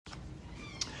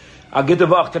Gittin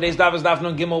Daf. Today's Daf is Daf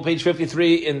Nun Gimel, page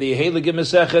 53 in the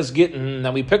Hayomi Gittin.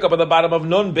 Now we pick up at the bottom of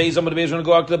Nun Beis. I'm going to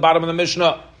go out to the bottom of the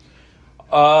Mishnah.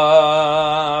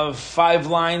 5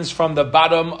 lines from the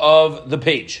bottom of the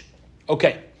page.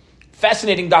 Okay.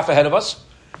 Fascinating Daf ahead of us.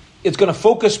 It's going to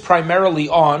focus primarily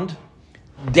on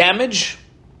damage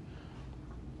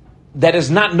that is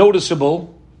not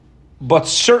noticeable, but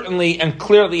certainly and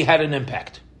clearly had an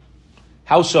impact.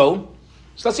 How so?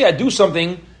 So let's say I do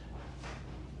something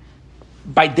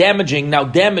by damaging. Now,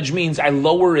 damage means I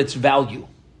lower its value.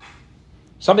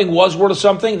 Something was worth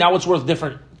something, now it's worth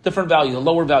different value, a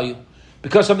lower value,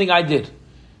 because something I did.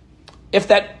 If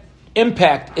that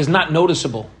impact is not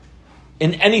noticeable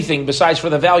in anything besides for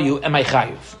the value, am I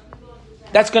chayiv?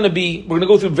 That's going to be, we're going to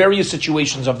go through various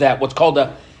situations of that, what's called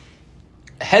a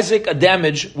hezek, a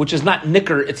damage, which is not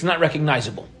nicker, it's not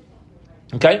recognizable.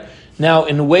 Okay? Now,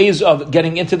 in ways of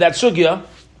getting into that sugya,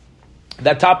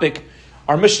 that topic,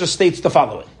 our Mishnah states the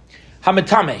following.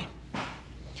 Hametame.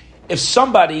 If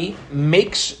somebody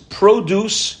makes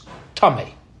produce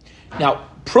tameh. Now,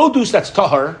 produce that's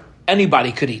tahar,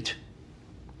 anybody could eat.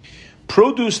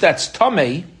 Produce that's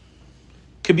tameh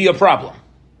could be a problem.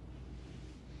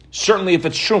 Certainly if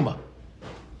it's truma.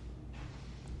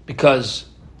 Because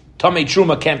tameh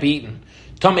truma can't be eaten.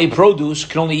 Tameh produce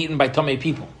can only be eaten by tameh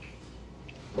people.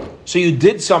 So you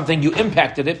did something, you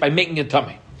impacted it by making it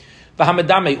tameh.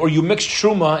 Or you mix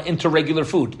truma into regular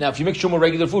food. Now, if you mix truma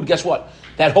regular food, guess what?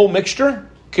 That whole mixture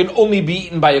can only be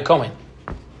eaten by a kohen.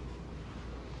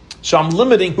 So I'm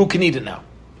limiting who can eat it now.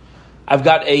 I've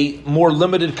got a more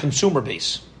limited consumer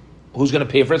base. Who's going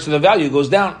to pay for it? So the value goes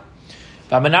down.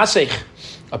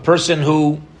 A person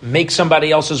who makes somebody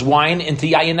else's wine into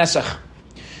yayin nesach.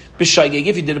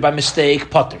 If you did it by mistake,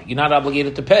 pater. You're not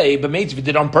obligated to pay. But if you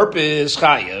did it on purpose,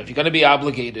 chayav. You're going to be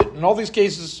obligated. In all these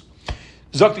cases,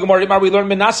 we learn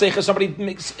Menasech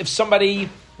if somebody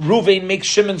Ruvain makes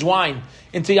Shimon's wine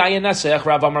into yayin nesach,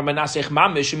 Rav Amar Menasech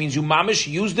mamish, it means you mamish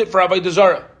used it for avodah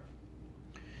zarah.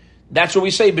 That's what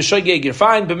we say. B'shoygeg, you're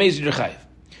fine. B'mezid, you're chayiv.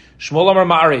 Shmuel Amar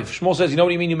Ma'arev. Shmuel says, you know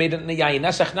what do you mean? You made it into yayin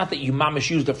nesach, not that you mamish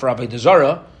used it for avodah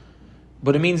zarah,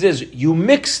 but it means is you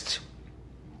mixed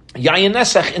yayin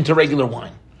nesach into regular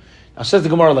wine. Now says the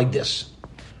Gemara like this: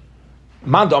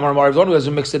 Manda Amar Ma'arev, the one who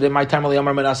hasn't mixed it in my time,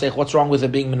 Amar Menasech. What's wrong with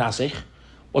it being Menasech?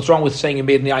 What's wrong with saying you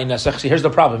made in the yayin nesach? See, here's the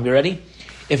problem. You ready?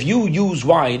 If you use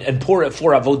wine and pour it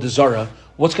for avodah zarah,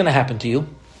 what's going to happen to you?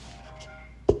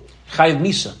 Chayiv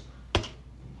misa.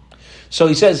 So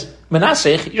he says,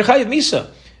 Menasech, you're chayiv misa.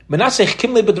 Menasech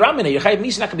kimle bedramine. You're chayiv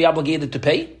misa, not going to be obligated to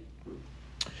pay.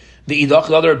 The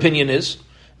other opinion is,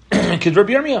 Kid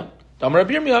Rabbi Yirmiyah. Damar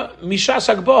Rabbi Yirmiyah, Misha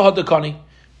sagbo hadakani.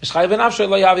 Mischayiv enafshe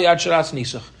lo yavi ad sharas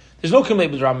nisach. There's no kimle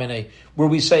b'dramene where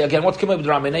we say, again, what's kimle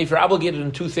b'dramene? If you're obligated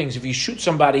in 2 things, if you shoot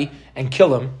somebody and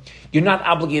kill him, you're not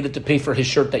obligated to pay for his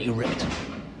shirt that you ripped.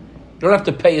 You don't have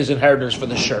to pay his inheritors for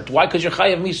the shirt. Why? Because you're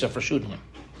chayav misa for shooting him.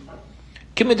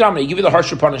 Kimle b'dramene, give you the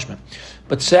harsher punishment.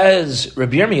 But says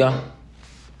Rabbi Yirmiyah,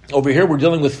 over here we're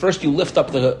dealing with first you lift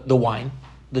up the wine,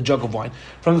 the jug of wine.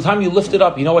 From the time you lift it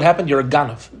up, you know what happened? You're a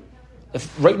ganav.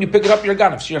 Right when you pick it up, you're a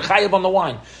ganav. So you're chayav on the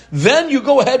wine. Then you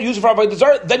go ahead, use it for avodah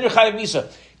zarah, then you're chayav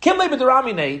misa. Kimle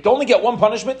b'deramine, to only get one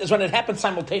punishment is when it happens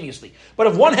simultaneously. But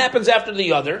if one happens after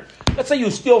the other, let's say you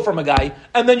steal from a guy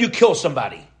and then you kill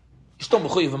somebody, you still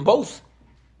mechuyev in both.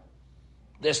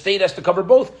 The estate has to cover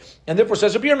both. And therefore,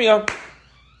 says Rabbi Yirmiyah,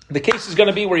 the case is going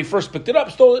to be where he first picked it up,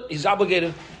 stole it, he's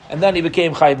obligated, and then he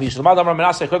became chayiv misa. The Madam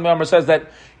Menasech says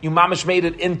that you mamish made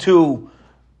it into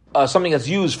something that's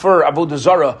used for avodah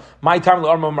zarah. My time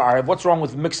l'arma ma'arev. What's wrong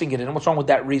with mixing it in? What's wrong with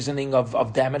that reasoning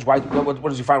of damage? Why? What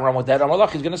does he find wrong with that? Amalach,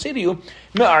 he's going to say to you,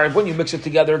 ma'arev, when you mix it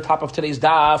together, top of today's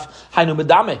daf, hainu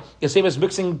medame. The same as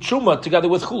mixing truma together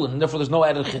with chulin, and therefore there's no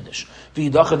added chiddush.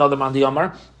 V'yidach another man the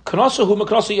amar. Kanasahu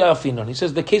maknasa yafinon. He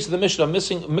says the case of the Mishnah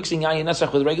mixing yayin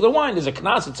nesach with regular wine is a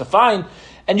knas. It's a fine,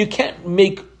 and you can't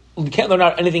learn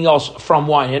out anything else from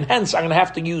wine, and hence I'm going to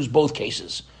have to use both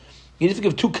cases. You need to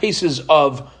give 2 cases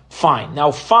of fine.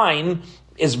 Now, fine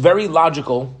is very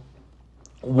logical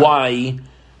why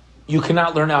you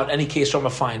cannot learn out any case from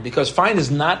a fine, because fine is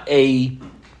not a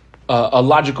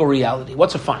logical reality.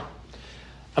 What's a fine?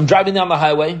 I'm driving down the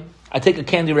highway, I take a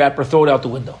candy wrapper, throw it out the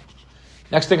window.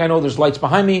 Next thing I know, there's lights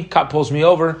behind me, cop pulls me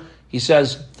over, he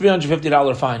says,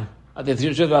 $350 fine. I did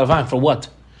 $350 fine for what?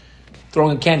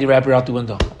 Throwing a candy wrapper out the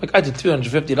window. Like, I did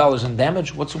 $350 in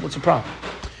damage? What's the problem?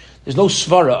 There's no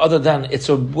svara other than it's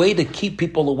a way to keep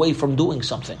people away from doing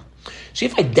something. See,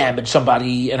 if I damage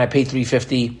somebody and I pay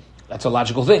 $350, that's a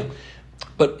logical thing.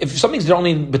 But if something's the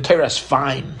only b'teres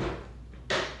fine,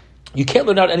 you can't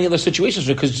learn out any other situations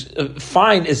because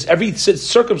fine is every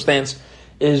circumstance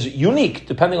is unique,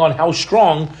 depending on how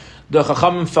strong the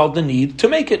Chachamim felt the need to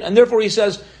make it. And therefore he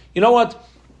says, you know what?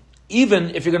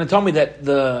 Even if you're going to tell me that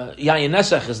the Yayin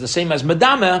Nesach is the same as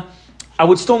Medameh, I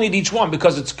would still need each one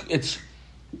because it's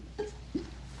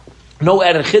no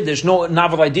Eder Chiddush, no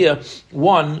novel idea,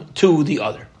 one to the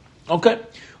other. Okay?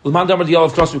 But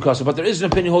there is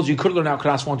an opinion holds you could learn out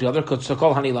Knas one to the other.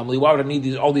 Why would I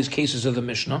need all these cases of the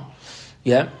Mishnah?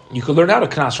 Yeah, you could learn how to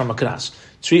Knas from a Knas.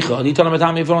 If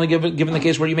only given the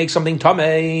case where you make something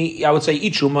Tameh, I would say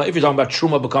eat Truma. If you're talking about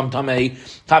Truma become Tameh,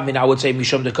 I would say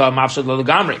Mishum Deka Mafsad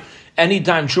L'Gamri.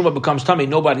 Anytime Truma becomes Tameh,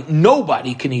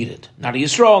 nobody can eat it. Not a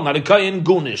Yisrael, not a Kayin,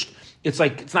 Gunisht.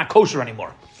 It's not kosher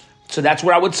anymore. So that's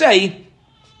where I would say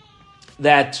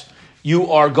that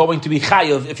you are going to be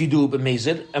chayav if you do it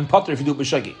b'mezid and pater if you do it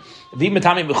b'shagi.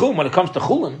 When it comes to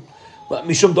chulin, what'd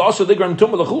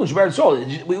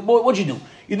you do?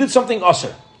 You did something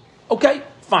aser. Okay,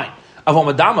 fine. When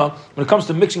it comes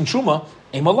to mixing truma,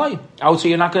 I would say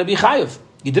you're not going to be chayav.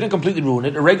 You didn't completely ruin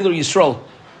it. A regular Yisrael,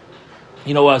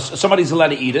 somebody's allowed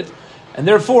to eat it, and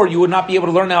therefore you would not be able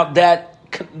to learn out that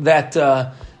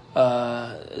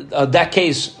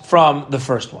case from the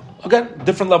first one. Again,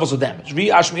 different levels of damage.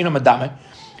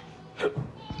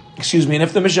 Excuse me, and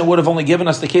if the Mishnah would have only given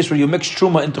us the case where you mix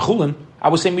truma into chulin, I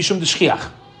would say mishum de shchiach.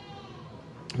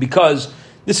 Because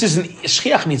this isn't,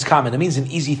 shchiach means common, it means an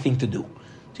easy thing to do.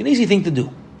 It's an easy thing to do.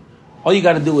 All you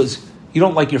got to do is, you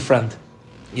don't like your friend.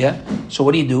 Yeah? So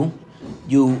what do?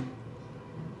 You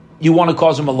want to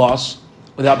cause him a loss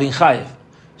without being chayiv.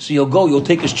 So you'll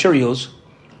take his Cheerios,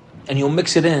 and you'll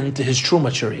mix it into his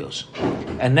Truma Cheerios.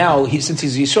 And now, since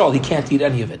he's Yisrael, he can't eat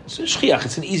any of it. So shchiach,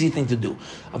 it's an easy thing to do.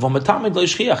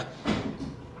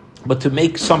 But to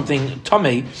make something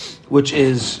tamei, which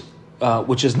is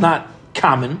not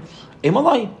common,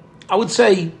 I would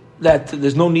say that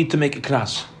there's no need to make a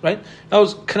knas, right? Now,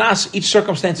 knas, each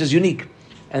circumstance is unique.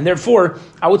 And therefore,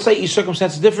 I would say each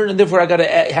circumstance is different, and therefore I got to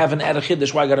have an adachid.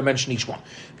 That's why I got to mention each one.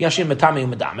 I would say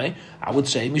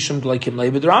mishum like kimlei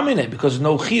b'deramine, because there's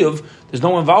no chiyuv, there's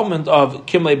no involvement of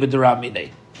kimlei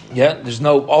b'deramine. Yeah,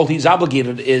 all he's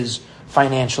obligated is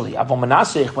financially.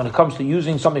 When it comes to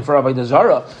using something for avodah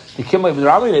zarah, the kimlei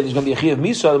b'deramine, there's going to be a chiyuv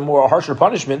misa, more harsher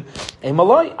punishment. I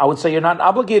would say you're not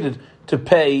obligated to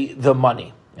pay the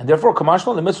money, and therefore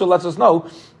Kamashma, the mitzvah lets us know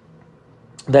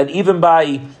that even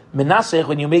by Menasech,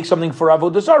 when you make something for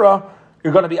Avodah Zarah,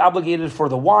 you're going to be obligated for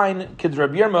the wine, Kid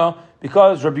Rabbi Yirmiyah,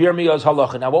 because Rabbi Yirmiyah's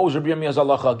halacha. Now, what was Rabbi Yirmiyah's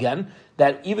halacha again?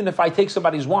 That even if I take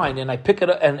somebody's wine and I pick it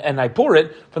up and I pour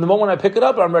it, from the moment I pick it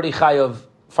up, I'm already chayav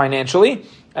financially,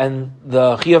 and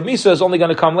the chayav misa is only going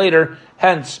to come later.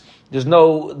 Hence, there's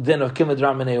no din of kimid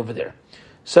ramene over there.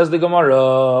 Says the Gemara,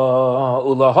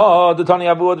 Ulaha, the Tani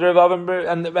Abu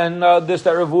and this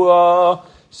that Ravua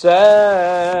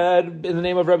said in the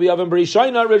name of Rabbi Avin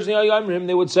B'Rishaina, originally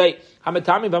they would say,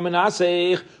 Hametami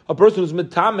v'menasech, a person who's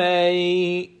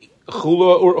metame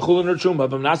chula or truma.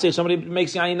 V'menasech, somebody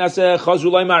makes yayin nasech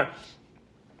chazru laimar.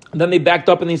 And then they backed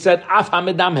up and they said, Af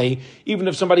hamedamhe, even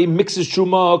if somebody mixes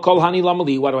truma, kol hani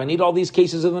lamali. Why do I need all these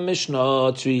cases of the Mishnah?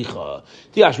 Tzricha.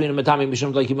 Tiashmin metame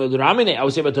mishum like ramine. I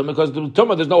would say about tumah because the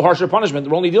tumah there's no harsher punishment.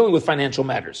 We're only dealing with financial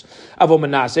matters. Avo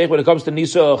menasech, when it comes to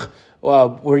nisach,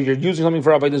 where you're using something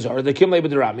for avodah zarah, the kimlei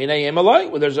b'deramine emalai,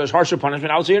 where there's a harsher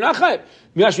punishment, I would say you're not chayav.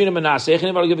 Miashmin menasech, and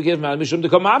if I give a gift, mishum to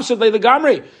come opposite the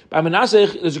gamri. By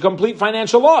menasech, there's a complete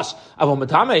financial loss. Avo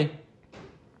metame.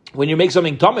 When you make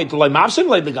something tamei to like mafsin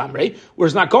like the gamre, where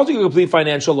it's not causing a complete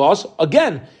financial loss,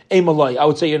 again, a malay, I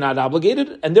would say you're not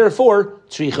obligated, and therefore,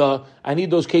 tzricha, I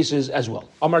need those cases as well.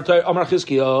 Amar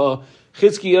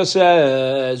Chizkiya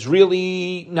says,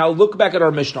 really, now look back at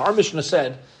our Mishnah. Our Mishnah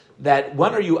said that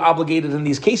when are you obligated in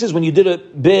these cases? When you did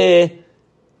it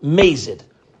be-mazid.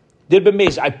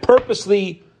 I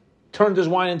purposely turned this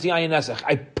wine into yayin nesach.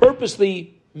 I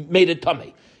purposely made it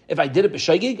tamei. If I did it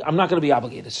b'shagig, I'm not going to be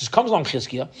obligated. This comes along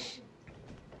Chizkiya,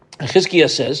 and Chizkiya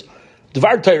says,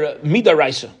 Dvar Torah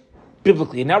midaraisa,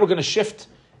 biblically. And now we're going to shift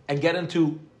and get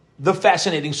into the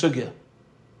fascinating sugya.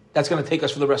 That's going to take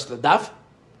us for the rest of the daf,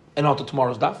 and on to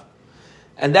tomorrow's daf.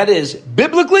 And that is,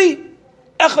 biblically,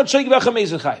 echad shagig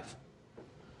v'chamezin chayiv.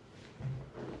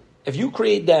 If you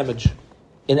create damage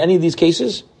in any of these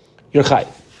cases, you're chayiv.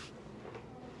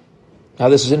 Now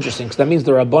this is interesting because that means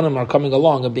the Rabbanim are coming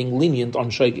along and being lenient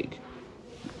on Shaygig.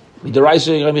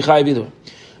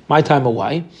 My time of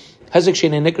why? Hezek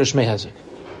shein nikr shmei hezek.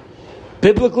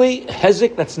 Biblically,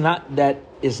 hezek that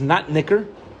is not nikr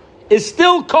is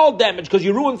still called damage because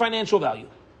you ruin financial value.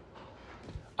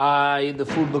 The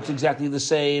food looks exactly the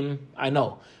same. I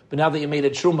know, but now that you made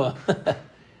it truma,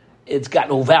 it's got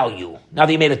no value. Now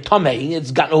that you made it tamei,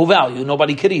 it's got no value.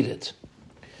 Nobody could eat it.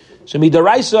 So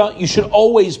midaraisa, you should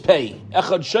always pay.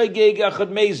 Echad shaygig,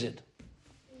 echad mezid.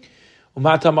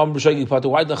 Why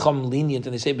the Chum lenient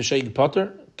and they say b'shaygig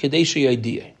pater? Kedei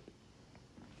sheyadiyah.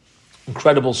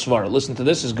 Incredible svara. Listen to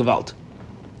this, is Gewalt.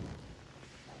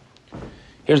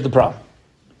 Here's the problem.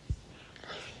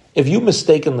 If you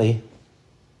mistakenly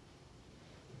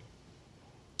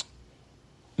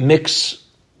mix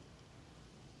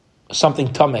something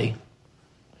tameh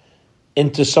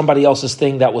into somebody else's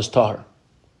thing that was tahar,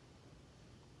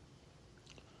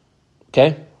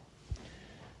 okay?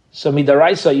 So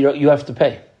midaraisa, you have to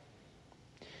pay.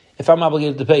 If I'm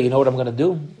obligated to pay, you know what I'm going to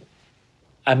do?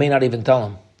 I may not even tell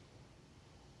him.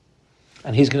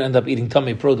 And he's going to end up eating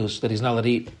tummy produce that he's not allowed to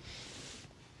eat.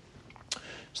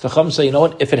 So the Chum say, you know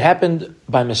what? If it happened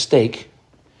by mistake,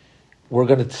 we're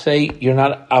going to say you're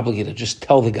not obligated. Just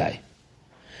tell the guy.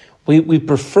 We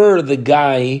prefer the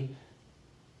guy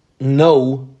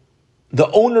know, the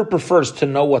owner prefers to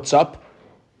know what's up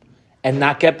and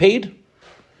not get paid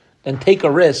than take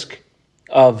a risk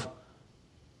of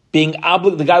being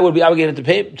obligated. The guy would be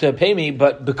obligated to pay me,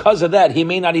 but because of that, he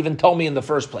may not even tell me in the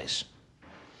first place.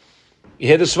 You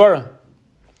hear the svara?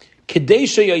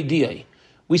 Kedesha yidiyai.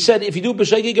 We said if you do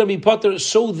b'shaygi, you're going to be potter,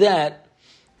 so that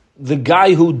the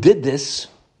guy who did this,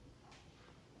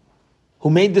 who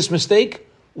made this mistake,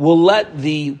 will let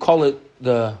the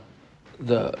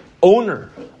owner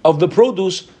of the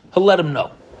produce, he'll let him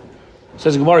know.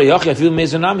 Says Gemara,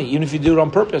 even if you do it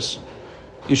on purpose,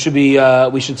 you should be.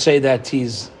 We should say that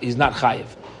he's not chayiv.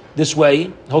 This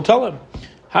way, he'll tell him.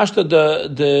 Hashta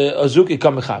the azuki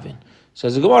kamechavin.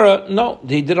 Says the Gemara, no,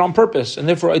 he did it on purpose, and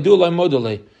therefore I do alay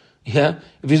modale. Yeah,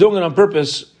 if he's doing it on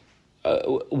purpose,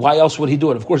 why else would he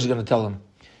do it? Of course, he's going to tell him.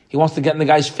 He wants to get in the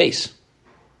guy's face.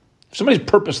 If somebody's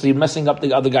purposely messing up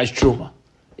the other guy's truma,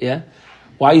 yeah,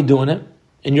 why are you doing it?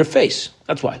 In your face.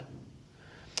 That's why.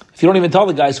 If you don't even tell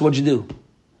the guy, so what'd you do?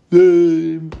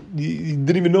 He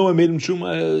didn't even know I made him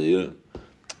truma. Yeah.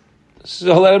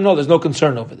 So let him know there's no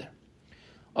concern over there.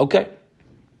 Okay.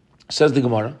 Says the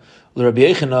Gemara, Rabbi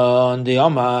Yechanan the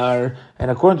Amar,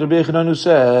 and according to Rabbi Yechanan who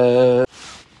said,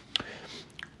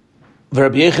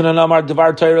 Rabbi Yechanan Amar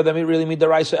Devar Torah, that may really mean the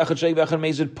Raisa Echad Shei V'Echad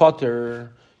Mezid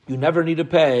Potter. You never need to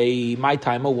pay my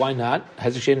time. Why not?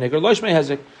 Hezek Shein Nicker, Loishmei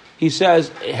Hezek. He says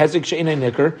Hezek Shein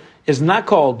Nicker is not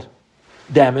called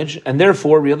damage, and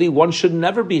therefore, really, one should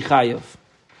never be chayiv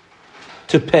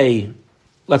to pay,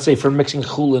 let's say, for mixing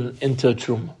chulin into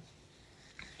truma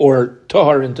or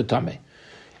tahar into tameh.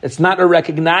 It's not a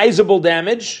recognizable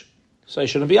damage, so I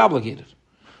shouldn't be obligated.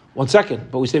 1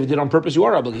 second, but we say if you did it on purpose, you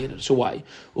are obligated. So why?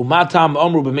 Umatam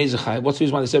amru b'meizachayiv. What's the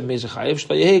reason why they said b'meizachayiv?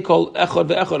 Shtayeh kol echad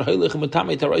ve'echad ha'ilech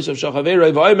m'tamei tarayis of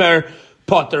shachaveirei v'omer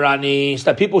potterani. So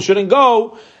that people shouldn't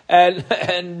go and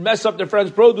mess up their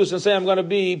friend's produce and say I'm going to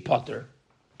be potter.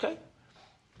 Okay,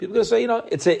 people are going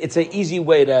to say, it's an easy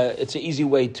way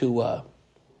to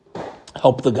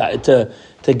help the guy to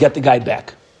get the guy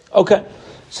back. Okay,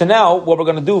 so now what we're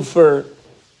going to do for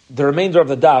the remainder of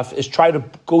the daf is try to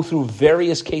go through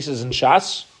various cases in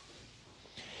Shas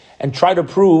and try to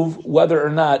prove whether or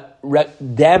not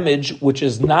damage, which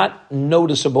is not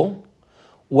noticeable,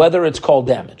 whether it's called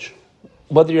damage,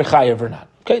 whether you're chayav or not.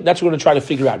 Okay, that's what we're going to try to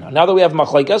figure out now. Now that we have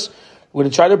machlaikas, we're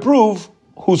going to try to prove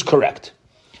who's correct.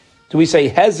 Do we say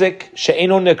hezek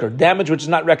she'eno nicker, damage which is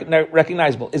not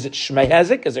recognizable? Is it shmei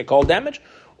hezek? Is it called damage?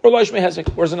 Or lo shmei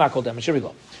hezek? Or is it not called damage? Here we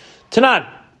go. Tanan,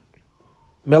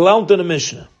 melelt in the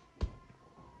Mishnah.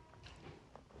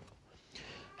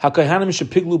 HaKohanim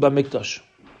shepiglu b'mikdash.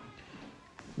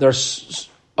 There's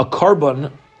a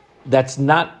carbon that's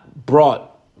not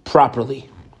brought properly.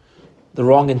 The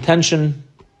wrong intention,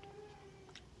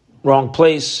 wrong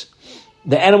place.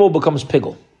 The animal becomes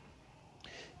pigul.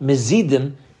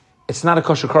 Mezidin, it's not a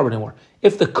kosher carbon anymore.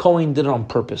 If the Kohen did it on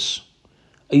purpose,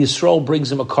 a Yisrael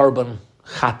brings him a carbon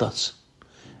chatas,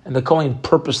 and the Kohen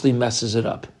purposely messes it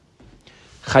up.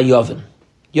 Chayovin.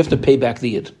 You have to pay back the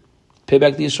Yid. Pay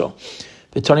back the Yisrael.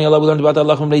 We learned about that.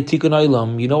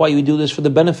 You know why we do this? For the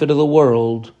benefit of the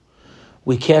world.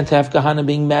 We can't have Kahana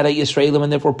being mad at Yisraelim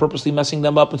and therefore purposely messing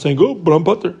them up and saying, oh, but I'm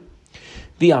butter.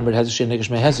 But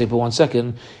 1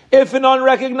 second. If an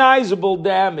unrecognizable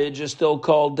damage is still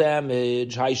called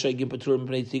damage,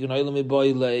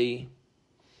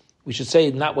 we should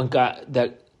say not when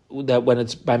that when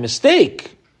it's by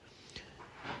mistake.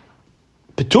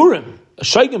 Peturim.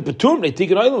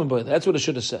 That's what it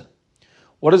should have said.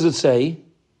 What does it say?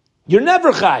 You're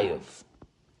never chayiv.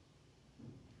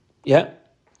 Yeah?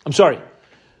 I'm sorry.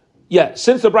 Yeah,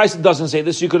 since the Brisa doesn't say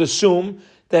this, you could assume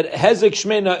that hezek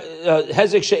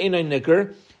she'enay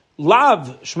nicker,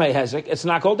 lav shmei hezek, it's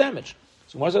not called damage.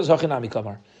 So what says Hachinami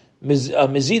Kamar?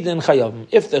 mizidin chayav.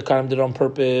 If the karam did it on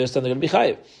purpose, then they're going to be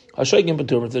chayav. Hashayim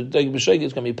patur. If they're doing b'shayim,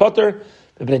 it's going to be patur.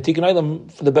 For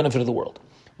the benefit of the world.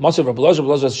 Masav Rabbi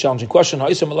Elazar is a challenging question.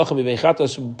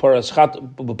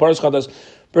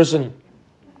 Person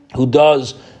who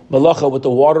does malacha with the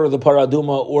water of the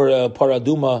paraduma or a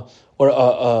paraduma or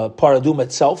a paraduma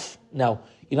itself. Now,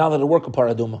 you're not allowed to work a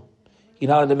paraduma. You're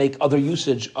not allowed to make other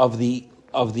usage of the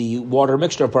water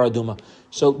mixture of paraduma.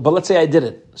 So, but let's say I did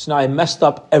it. So now I messed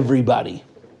up everybody,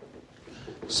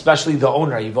 especially the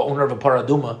owner. You have an owner of a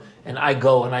paraduma, and I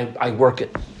go and I work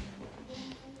it.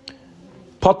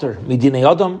 Potter midinei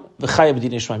adam v'chayav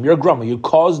midinei shemaim. You're a grummer. You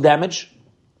cause damage.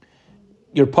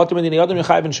 You're potter midinei adam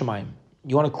v'chayav in shemaim.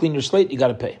 You want to clean your slate, you got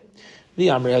to pay.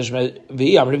 It's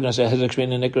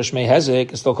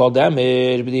still called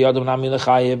damage.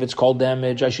 It's called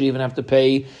damage. I should even have to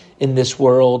pay in this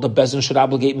world. The bezin should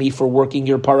obligate me for working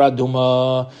your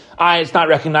paraduma. It's not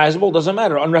recognizable. Doesn't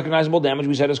matter. Unrecognizable damage,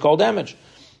 we said, is called damage.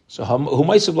 So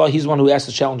he's the one who asked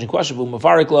the challenging question.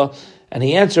 And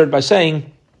he answered by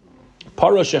saying,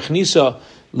 Para shechnisa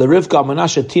lerivka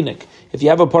manashe tinik. If you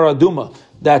have a paraduma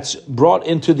that's brought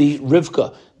into the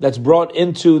rivka, that's brought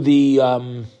into the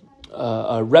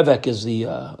revek is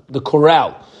the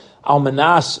corral.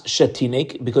 Almanas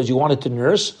shetinik, because you wanted to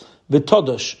nurse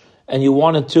v'todush, and you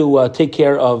wanted to take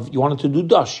care of. You wanted to do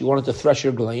dush. You wanted to thresh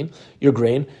your grain.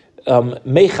 Mei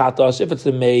chatas, if it's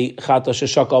the mei chatas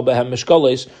sheshakal behem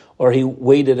mishkoles, or he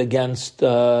weighed it against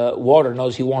water.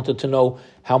 Knows he wanted to know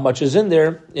how much is in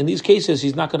there. In these cases,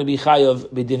 he's not going to be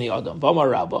chayav b'dini adam.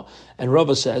 V'amar Rabba, and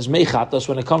Rabba says mei chatas,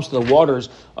 when it comes to the waters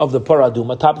of the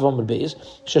paraduma, top of Amud Beis,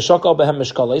 sheshakal behem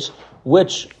mishkoles.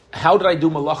 Which, how did I do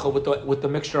malacha with the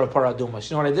mixture of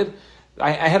paradumas? You know what I did?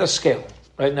 I had a scale.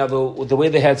 Right now, the way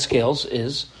they had scales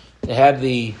is they had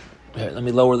the. Here, let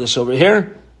me lower this over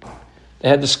here. They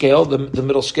had the scale, the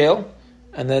middle scale,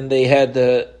 and then they had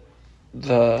the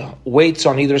weights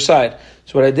on either side.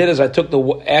 So what I did is I took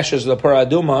the ashes of the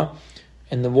paraduma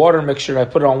and the water mixture, I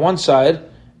put it on one side,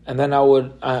 and then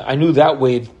I knew that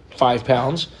weighed 5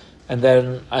 pounds, and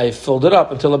then I filled it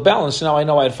up until it balanced. Now I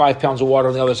know I had 5 pounds of water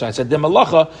on the other side. I said,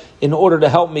 "Demalacha," in order to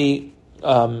help me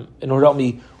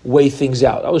weigh things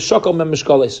out. I was shakal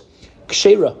memishkales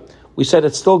kshera. We said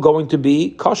it's still going to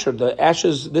be kosher. The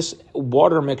ashes, this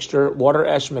water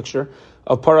ash mixture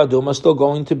of paraduma is still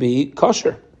going to be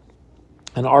kosher.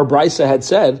 And our brisa had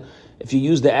said, if you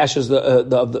use the ashes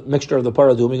of the mixture of the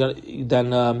paraduma,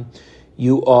 then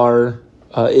you are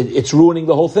it's ruining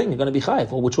the whole thing. You're going to be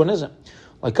chayiv. Well, which one is it?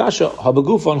 Like kasha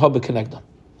habagufa and habakonegda.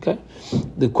 Okay.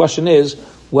 The question is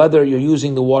whether you're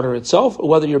using the water itself or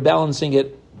whether you're balancing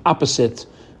it opposite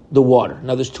the water.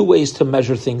 Now, there's 2 ways to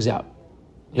measure things out.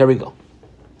 Here we go.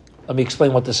 Let me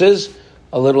explain what this is.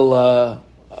 A little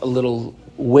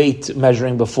weight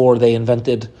measuring before they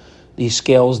invented these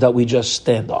scales that we just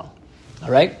stand on. All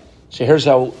right. So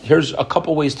here's a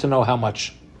couple ways to know how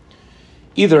much.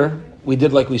 Either we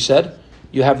did like we said,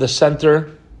 you have the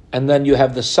center and then you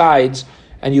have the sides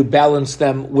and you balance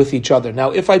them with each other.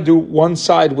 Now, if I do one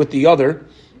side with the other,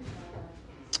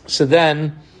 so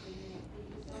then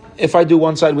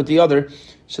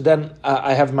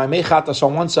I have my mechatas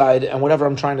on one side and whatever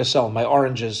I'm trying to sell, my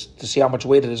oranges, to see how much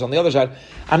weight it is on the other side.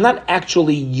 I'm not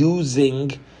actually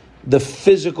using the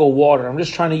physical water. I'm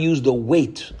just trying to use the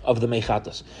weight of the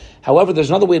mechatas. However, there's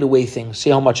another way to weigh things, see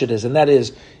how much it is, and that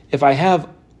is, if I have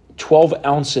 12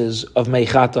 ounces of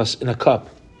mechatas in a cup,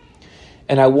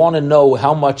 and I want to know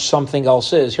how much something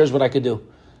else is, here's what I could do.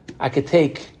 I want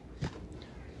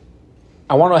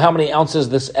to know how many ounces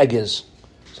this egg is.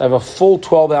 So I have a full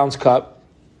 12-ounce cup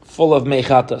full of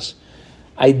mechatas.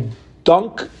 I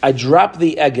drop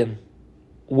the egg in.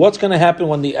 What's going to happen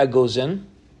when the egg goes in?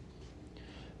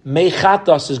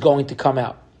 Mechatas is going to come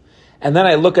out. And then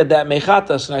I look at that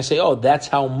mechatas and I say, oh, that's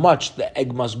how much the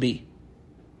egg must be.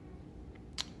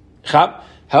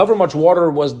 However much water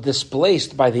was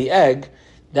displaced by the egg,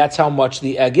 that's how much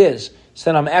the egg is. So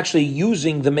then I'm actually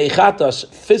using the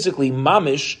mechatas physically,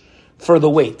 mamish, for the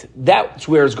weight. That's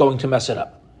where it's going to mess it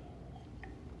up.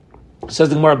 Says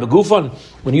the Gemara, begufan,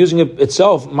 when using it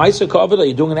itself, ma'isa kavod,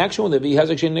 you're doing an action with it. You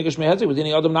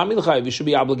should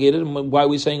be obligated. Why are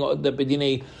we saying that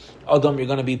b'dinei adam you're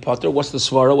going to be pater? What's the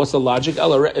svara? What's the logic?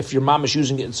 If your mom is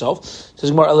using it itself, says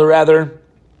the Gemara, rather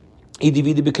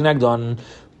idividi b'kenegdan.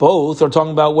 Both are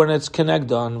talking about when it's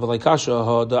kenegdan. V'leikasha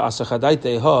ha da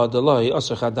asachadaite ha da loy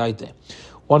asachadaite.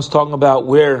 One's talking about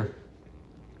where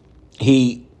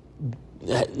he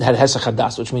had hesach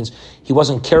hadas, which means he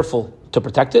wasn't careful to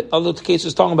protect it. Other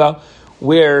cases talking about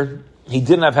where he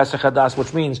didn't have hesach hadas,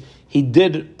 which means he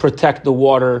did protect the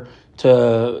water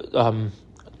to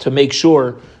make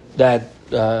sure that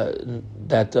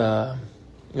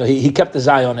he kept his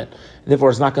eye on it, and therefore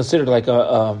it's not considered like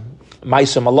a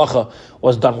Maisa Malacha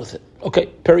was done with it. Okay,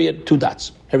 period, 2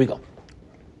 dots. Here we go.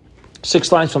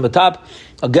 6 lines from the top.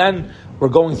 Again, we're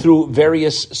going through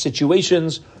various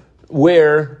situations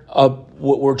where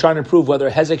we're trying to prove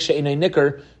whether Hezek She'inei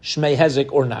Nicker, Shmei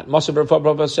Hezek or not.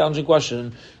 Challenging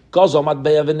question.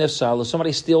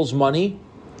 Somebody steals money,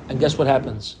 and guess what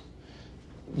happens?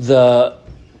 The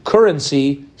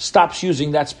currency stops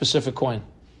using that specific coin.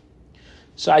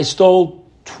 So I stole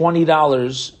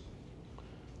 $20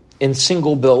 in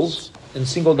single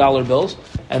dollar bills,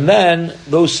 and then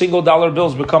those single dollar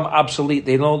bills become obsolete.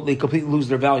 They completely lose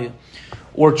their value.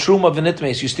 Or truma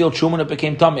v'nitmes, you steal truma and it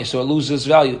became tameh, so it loses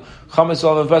value. Chametz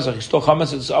alav pesach, you stole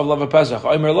chametz, it's alav pesach.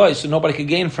 Omer loy, so nobody could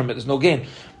gain from it. There's no gain.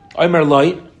 Omer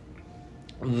loy,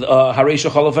 hareisha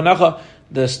chalav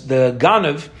the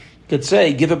ganav could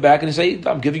say, give it back, and he say,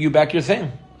 I'm giving you back your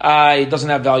thing. It doesn't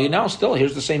have value now. Still,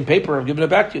 here's the same paper. I'm giving it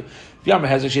back to you. If you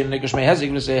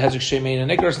say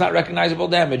it's not recognizable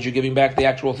damage. You're giving back the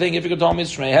actual thing. If you could tell me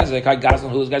it's Shmei Hezek, I got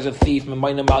who this guy's a thief. You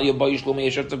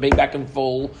have to pay back in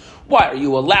full. Why are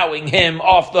you allowing him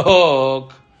off the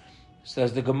hook?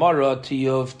 Says the Gemara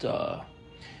Tiyuvta.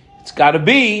 It's got to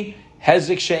be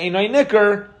Hezek She'inai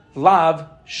Nicker Lav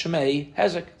Shmei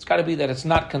Hezek. It's got to be that it's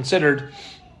not considered.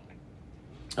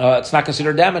 It's not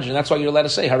considered damage, and that's why you're allowed to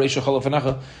say Hareisha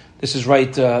Chalafanecha. This is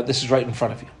right. This is right in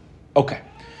front of you. Okay,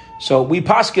 so we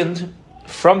paskined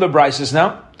from the Brises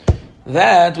now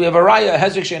that we have a raya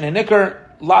Hezek She'inei Nicker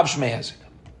Lav Shmei Hezek.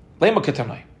 Lema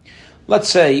Ketanai. Let's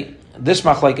say this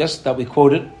machlekes that we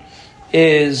quoted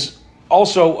is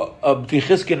also a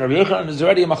B'chizkin or Yecha, and is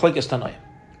already a machlekes Tanai.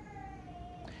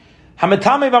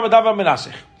 Hametame v'amadav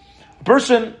menasich. A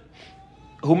person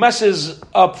who messes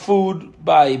up food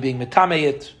by being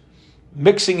metameit,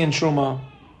 mixing in truma,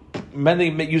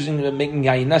 making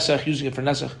yayin nesach, using it for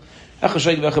nesach.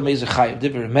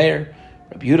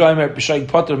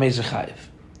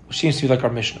 Which seems to be like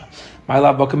our Mishnah. My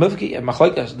lab bakamivki and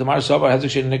machlekes the mar savar hezek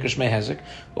shein nikr shmei hezek,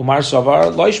 umar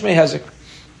savar loy shmei hezek.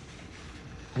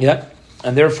 Yeah,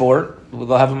 and therefore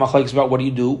they'll have a machlekes about what do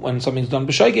you do when something's done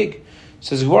b'shaygig.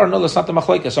 Says Gemara, no, that's not the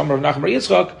machlekes. Amar of Nachman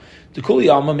Yitzchak. The Kuli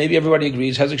Alma, maybe everybody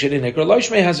agrees, Hezek Shedei Nikra, Lo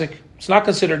Shmei Hezek. It's not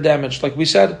considered damage, like we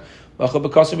said. But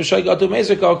what's their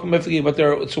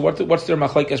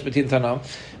machlekes between Tanam?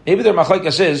 Maybe their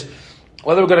machlekes is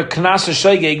whether we're going to knas a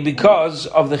shaygig because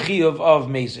of the chiyuv of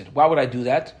mezid. Why would I do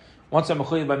that? Once I'm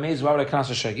chiyuv by mezid, why would I knas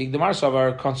a shaygig? The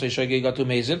marsavar kansei shaygig atu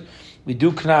mezid. We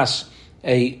do knas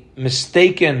a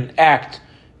mistaken act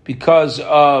because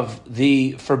of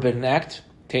the forbidden act.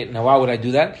 Now, why would I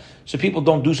do that? So people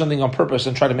don't do something on purpose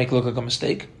and try to make it look like a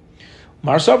mistake.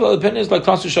 Marsav, the opinion is like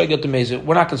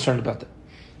we're not concerned about that.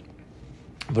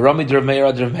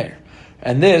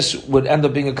 And this would end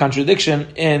up being a contradiction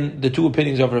in the two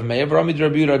opinions of Rav Meir, Rav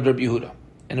Yehuda.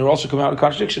 And it will also come out a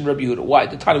contradiction in Rav Yehuda. Why?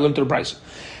 The title went to the Brisa.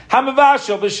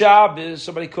 Hamavashal b'Shabbos.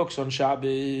 Somebody cooks on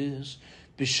Shabbos.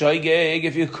 B'shoigeg.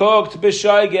 If you cooked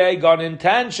b'shoigeg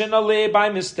unintentionally by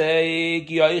mistake,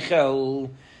 yoichel.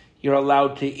 You're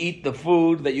allowed to eat the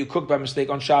food that you cooked by mistake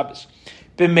on Shabbos.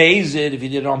 B'meizid, if you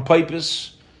did it on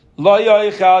purpose, lo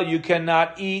yoichel, you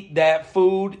cannot eat that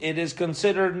food. It is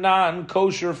considered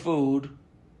non-kosher food.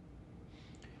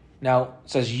 Now,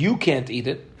 it says you can't eat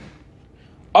it.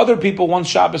 Other people, once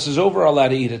Shabbos is over, are allowed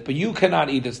to eat it, but you cannot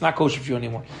eat it. It's not kosher for you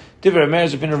anymore. It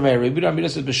depends.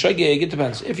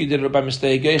 If you did it by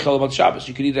mistake, yoichel about Shabbos,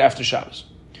 you could eat it after Shabbos.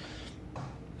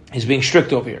 He's being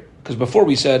strict over here. Because before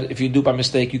we said, if you do by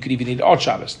mistake, you could even eat it on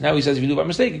Shabbos. Now he says, if you do by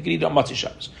mistake, you could eat it on Matzah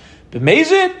Shabbos.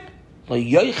 B'meizid,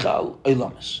 lo'yoichal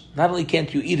oilamis. Not only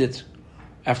can't you eat it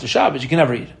after Shabbos, you can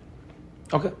never eat it.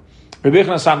 Okay. Rabbi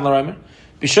Yochanan San l'Raimer,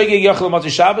 b'shogeg yochel Matzah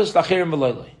Shabbos, l'achirim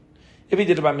v'loiloi. If he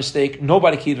did it by mistake,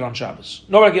 nobody can eat it on Shabbos.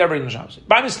 Nobody can ever eat it on Shabbos.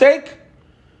 By mistake,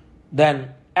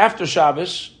 then after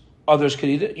Shabbos, others could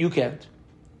eat it. You can't.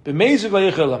 B'meizid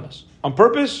lo'yochel oilamis. On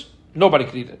purpose, nobody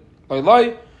could eat it.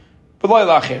 Lo'iloi,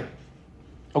 okay.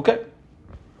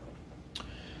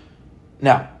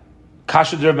 Now,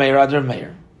 Kasha Rav Meir, Ad Rav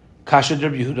Meir. Kasha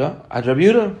Rav Yehuda, Ad Rav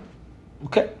Yehuda.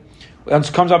 Okay.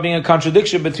 It comes out being a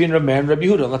contradiction between Rav Meir and Rav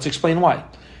Yehuda. Let's explain why.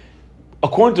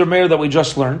 According to Rav Meir that we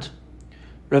just learned,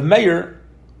 Rav Meir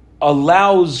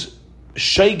allows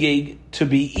shaygig to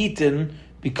be eaten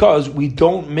because we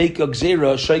don't make a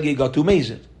gzera shaygig atu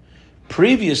mezid.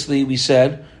 Previously, we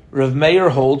said Rav Meir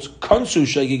holds konsu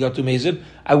shaygig atu mezid.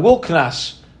 I will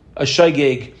knas a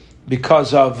shaygig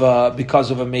because of a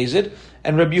mezid,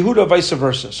 and Rabbi Yehuda vice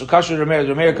versa. So kasha Rav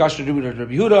Meir, kasha Rav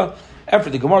Yehuda. And for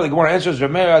the Gemara answers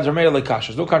Rav Meir like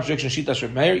kasha. There's no contradiction. Shitas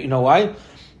Rav Meir. You know why?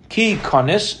 Ki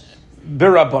kanis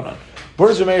birabanan. Where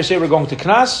does the Meir say we're going to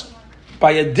Knas?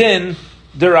 By a din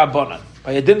d'Rabbanan.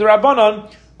 By a din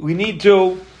d'Rabbanan, we need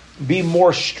to be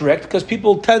more strict because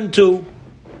people tend to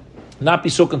not be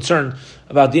so concerned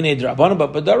about dinei d'Rabbanan,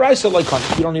 but d'Oraisa like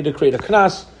Knas. You don't need to create a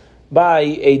Knas by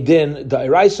a din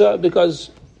d'Oraisa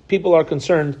because people are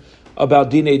concerned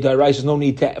about dinei d'Oraisa. No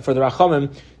need for the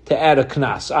Rachamim to add a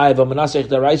Knas. I have a Menasech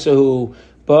d'Oraisa who,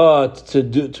 but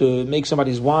to make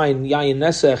somebody's wine yayin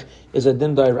nesech is a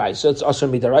din d'Oraisa. It's asur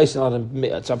mid'Oraisa,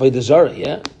 it's avodah zarah.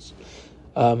 Yeah, it's,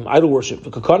 idol worship,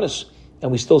 v'kakonis,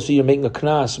 and we still see you're making a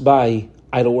Knas by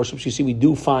idol worship. So you see, we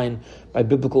do find by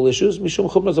biblical issues. Mishum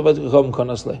chumras avodah kakom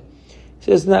konas le. He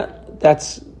says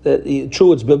that's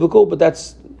true. It's biblical, but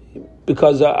that's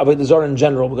because avodah zarah in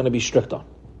general we're going to be strict on.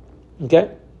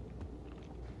 Okay,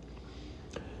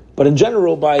 but in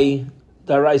general by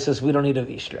d'Oraisa we don't need to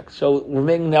be strict. So we're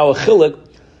making now a chiluk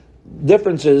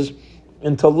differences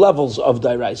into levels of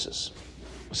d'Oraisa.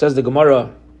 Says the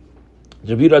Gemara,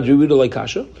 Rebuta like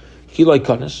kasha, he like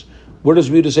kanis. Where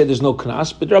does Rebuta say there's no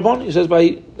knas? But Rabban, he says by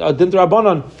din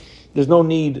d'Rabbanan, there's no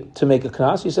need to make a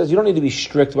knas. He says you don't need to be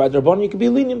strict by d'Rabbanan. You can be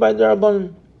lenient by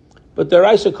d'Rabbanan. But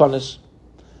d'Oraisa kanis,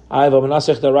 I have a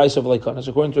menasech d'Oraisa of like kanis.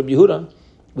 According to Rabbi Yehuda,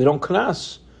 we don't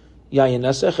knas yayin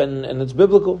nesech, and it's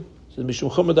biblical. It says mishum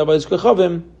chumra d'avayis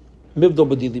kachavim mivdo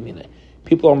b'dili minei.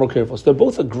 People are more careful. So they're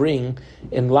both agreeing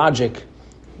in logic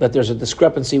that there's a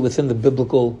discrepancy within the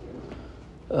biblical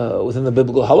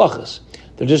halachas.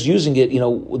 They're just using it.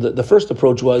 The first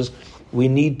approach was we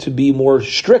need to be more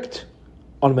strict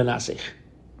on menasech.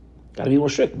 Got to be more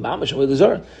strict. Mamash avodah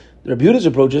zarah. The Rabbi Yehuda's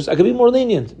approach is I can be more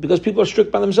lenient because people are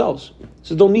strict by themselves,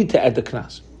 so don't need to add the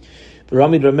knas.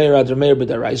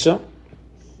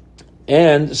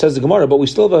 And says the Gemara, but we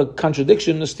still have a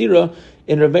contradiction, a stira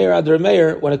in Rav Meir ad Rav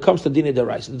Meir when it comes to dinei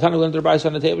d'Oraisa. The Tana learned d'Oraisa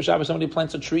on the table of Shabbos. Somebody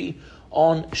plants a tree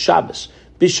on Shabbos.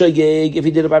 Bishayeg, if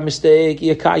he did it by mistake,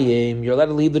 yakayim, you're allowed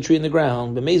to leave the tree in the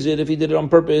ground. B'mezid, if he did it on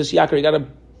purpose, yakar, you got to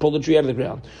pull the tree out of the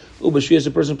ground. Ubashvias,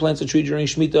 a person plants a tree during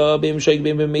Shemitah, b'meshayeg,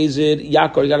 b'mezid,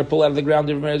 yakar, you got to pull it out of the ground.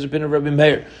 Different as a pin of Rabbi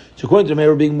Meir. So according to Meir,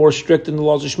 we're being more strict in the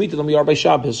laws of Shemitah than we are by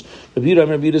Shabbos. Rabbi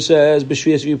Yehuda says,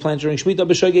 b'shvias, if you plant during Shemitah,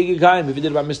 b'shayeg, yakayim, if you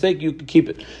did it by mistake, you can keep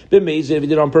it. B'mezid, if you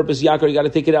did it on purpose, yakar, you got to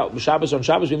take it out. B'Shabbos, on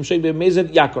Shabbos, b'meshayeg,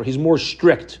 b'mezid, yakar. He's more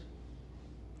strict.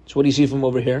 So what do you see from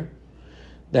over here?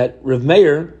 That Rav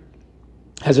Meir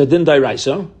has a din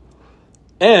d'Oraisa,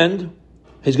 and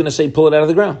he's going to say, pull it out of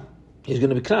the ground. He's going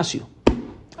to be knas you.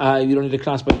 You don't need a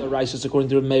knas by d'Oraisa, according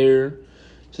to the Meir.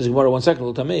 Says Gemara, 1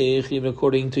 second. Even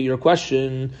according to your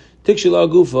question,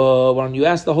 tikshila gufa. Why don't you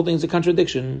ask? The whole thing is a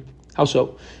contradiction. How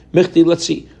so? Michti, let's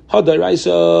see. Ha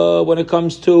d'Oraisa when it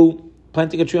comes to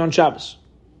planting a tree on Shabbos.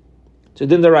 It's a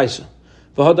din d'Oraisa.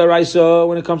 Ha d'Oraisa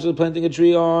when it comes to planting a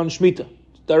tree on Shemitah.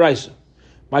 It's d'Oraisa.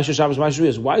 Ma'aseh Shabbos, Ma'aseh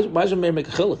Shvius. Why does a Meir make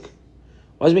a chiluk?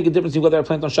 Why does it make a difference whether I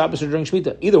plant on Shabbos or during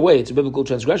Shemitah? Either way, it's a biblical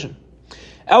transgression.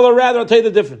 Ella, rather, I'll tell you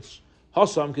the difference.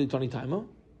 Hasam K'tani Taima.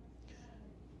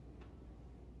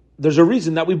 There's a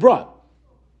reason that we brought.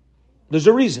 There's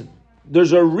a reason.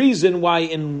 There's a reason why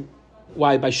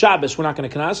by Shabbos we're not going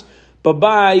to knas, but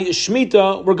by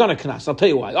Shemitah we're going to knas. I'll tell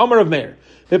you why. Amar of Meir.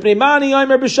 Why do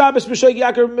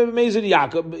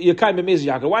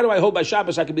I hold by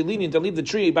Shabbos? I can be lenient and leave the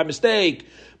tree by mistake,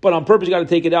 but on purpose you got to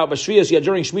take it out. But during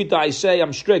Shemitah I say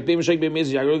I'm strict. You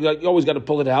always got to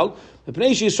pull it out.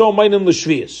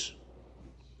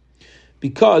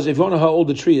 Because if you want to know how old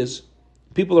the tree is,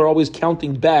 people are always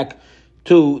counting back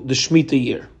to the Shemitah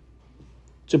year.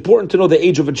 It's important to know the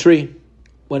age of a tree,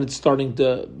 when it's starting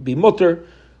to be mutter,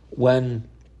 when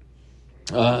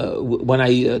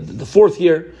the fourth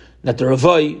year, not the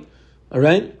Ravai, all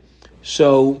right?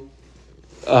 So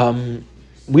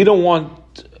we don't want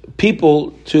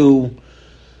people to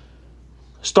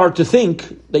start to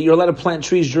think that you're allowed to plant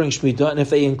trees during Shemitah, and if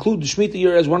they include the Shemitah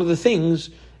year as one of the things,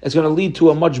 it's going to lead to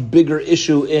a much bigger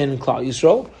issue in Klal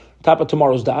Yisrael. Top of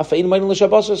tomorrow's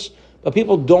daf. But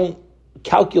people don't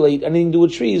calculate anything to do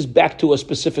with trees back to a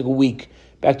specific week,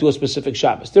 back to a specific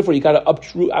Shabbos. Therefore, you got to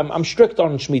uproot. I'm strict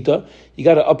on Shemitah. You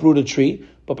got to uproot a tree,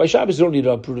 but by Shabbos you don't need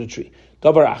to uproot a tree.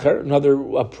 Davar acher, another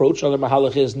approach, another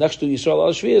mahalach is next to Yisrael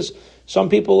al Shvius. Some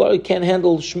people can't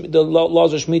handle the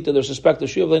laws of Shemitah. They're suspect of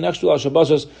Shvius. Next to al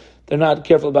Shabbos, they're not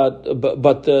careful about,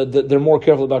 but they're more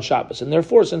careful about Shabbos. And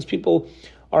therefore, since people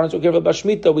aren't so careful about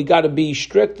Shemitah, we got to be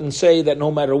strict and say that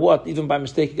no matter what, even by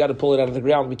mistake, you got to pull it out of the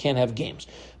ground. We can't have games.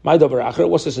 My davar acher,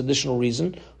 what's this additional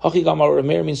reason? Hachi gamar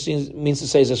Rameir means to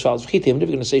say as follows. If you're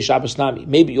going to say Shabbos Nami,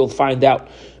 maybe you'll find out.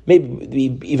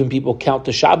 Maybe even people count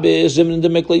the Shabbos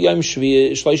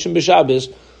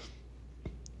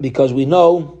because we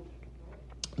know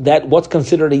that what's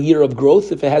considered a year of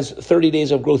growth if it has 30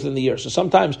 days of growth in the year. So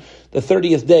sometimes the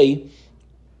 30th day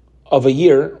of a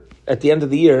year, at the end of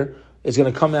the year, is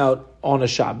going to come out on a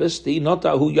Shabbos. If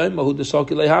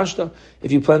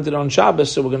you planted on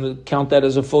Shabbos, so we're going to count that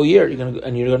as a full year. You're going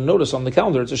to notice on the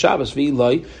calendar it's a Shabbos. If it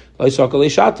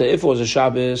was a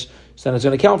Shabbos, then it's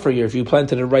going to count for a year. If you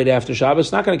planted it right after Shabbos,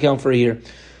 it's not going to count for a year.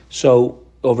 So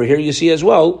over here you see as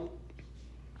well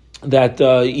that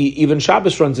even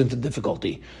Shabbos runs into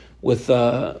difficulty with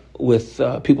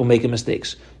people making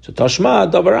mistakes. So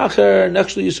Tashma davar acher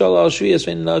nechshlu yisrael al shviyas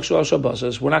vein nechshlu al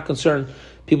shabbos. We're not concerned.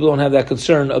 People don't have that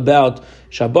concern about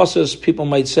Shabbos. People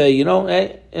might say, even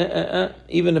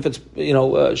if it's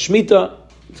Shemitah,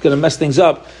 it's going to mess things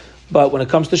up. But when it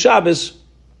comes to Shabbos,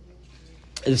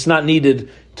 it's not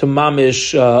needed to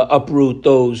mamish uproot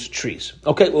those trees.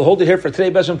 Okay, we'll hold it here for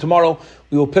today. Beshem, tomorrow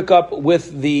we will pick up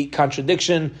with the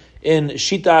contradiction in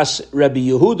Shitas Rabbi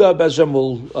Yehuda. Beshem,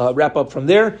 we'll wrap up from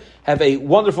there. Have a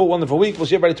wonderful, wonderful week. We'll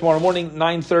see everybody tomorrow morning,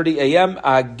 9:30 a.m.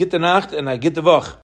 Gittin Nacht and Gittin Daf.